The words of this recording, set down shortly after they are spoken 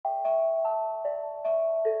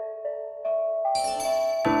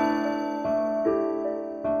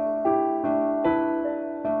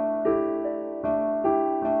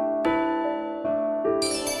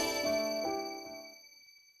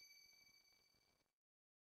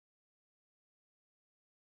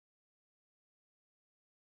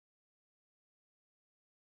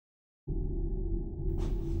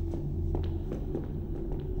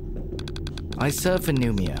I serve for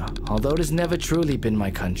Numia, although it has never truly been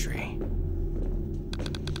my country.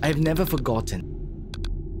 I have never forgotten.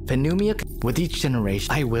 For Numia, with each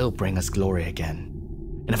generation, I will bring us glory again.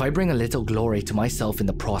 And if I bring a little glory to myself in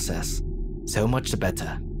the process, so much the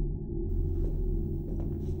better.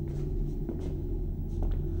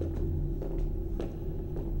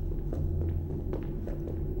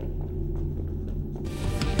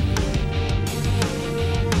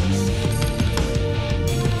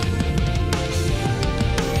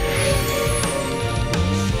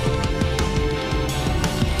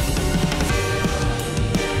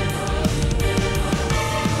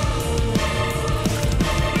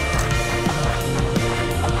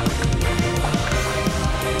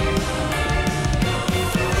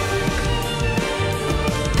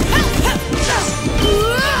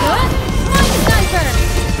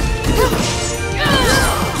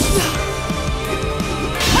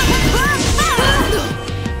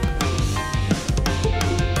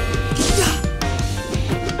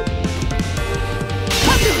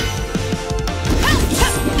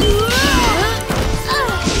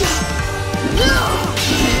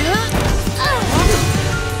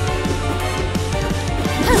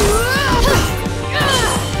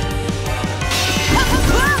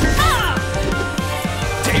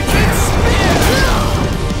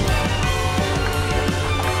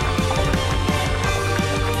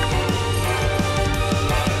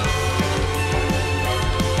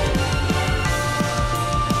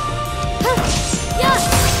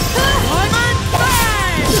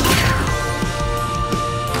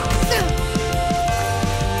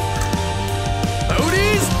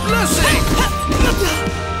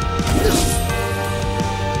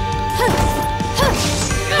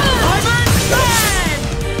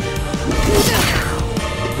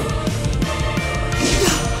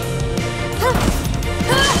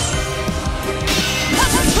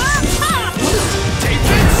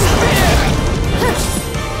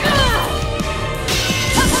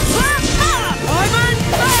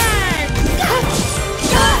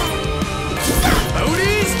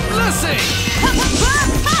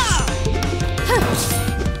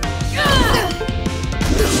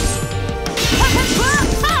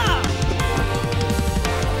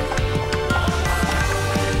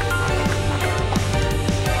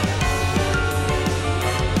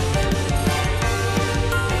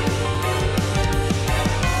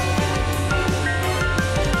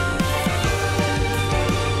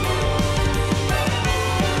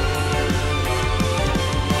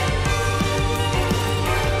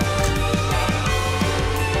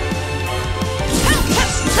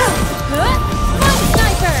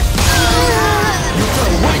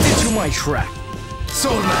 Track.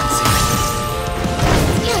 Soulmancy.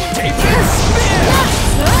 David Spear.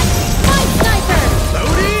 My sniper.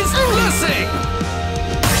 Lodi's Blessing.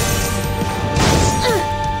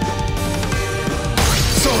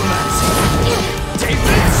 Soulmancy.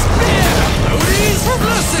 David Spear. Lodi's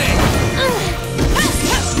Blessing.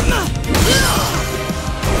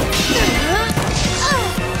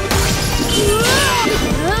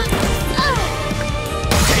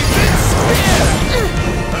 David Spear.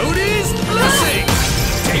 Lodi's Blessing!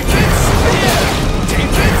 David Spear!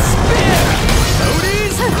 David Spear!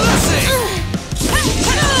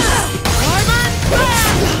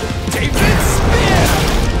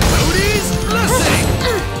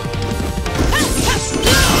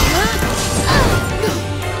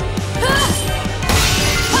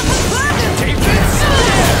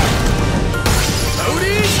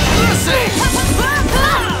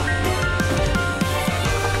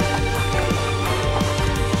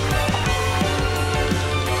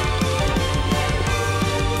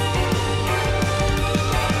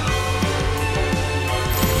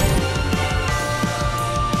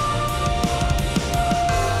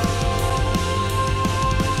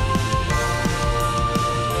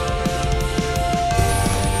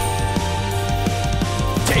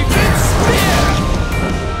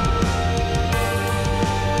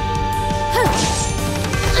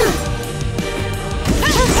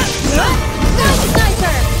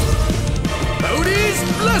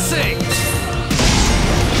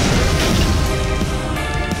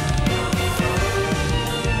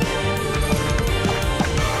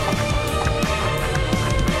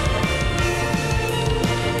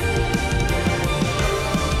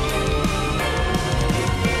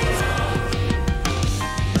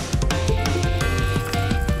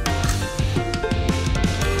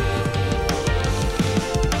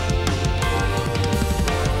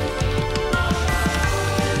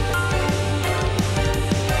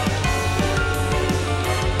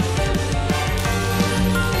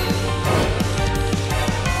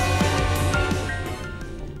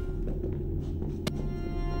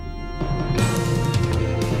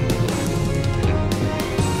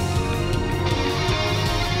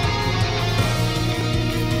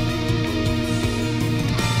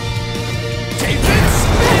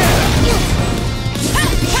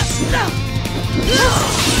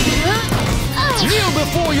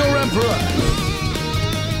 before your emperor!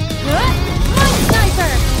 My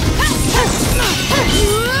sniper!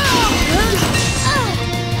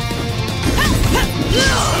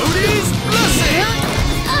 Odie's blessing!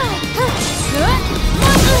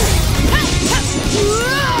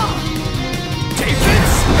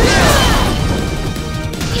 David's spear!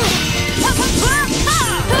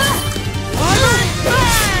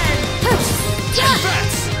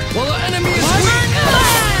 Advance! While the enemy is weak!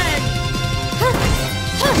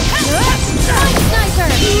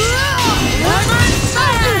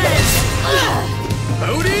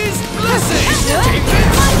 Odie's blessing!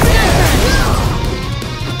 David's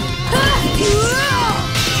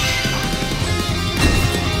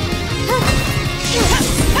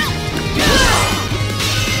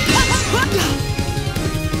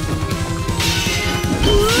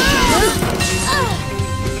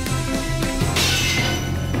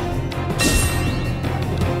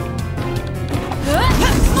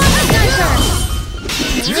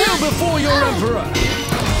kneel before your emperor!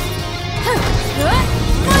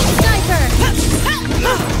 My sniper!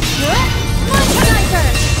 My sniper!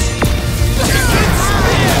 David's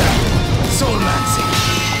spear! Soulmancy!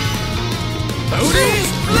 Odie's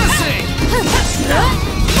blessing! My sniper!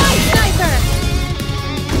 My sniper!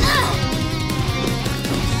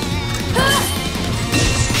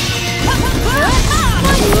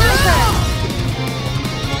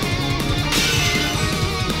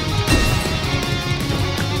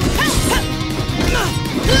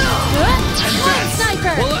 Advance!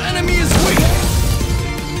 Sniper! While the enemy is weak!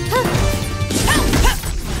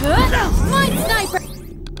 My sniper!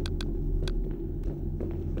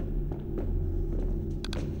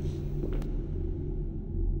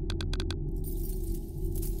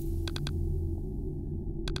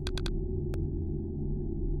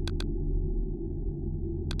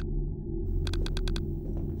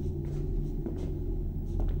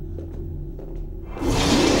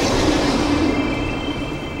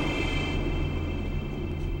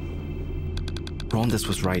 Rondas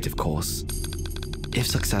was right, of course. If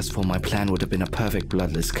successful, my plan would have been a perfect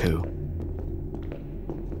bloodless coup.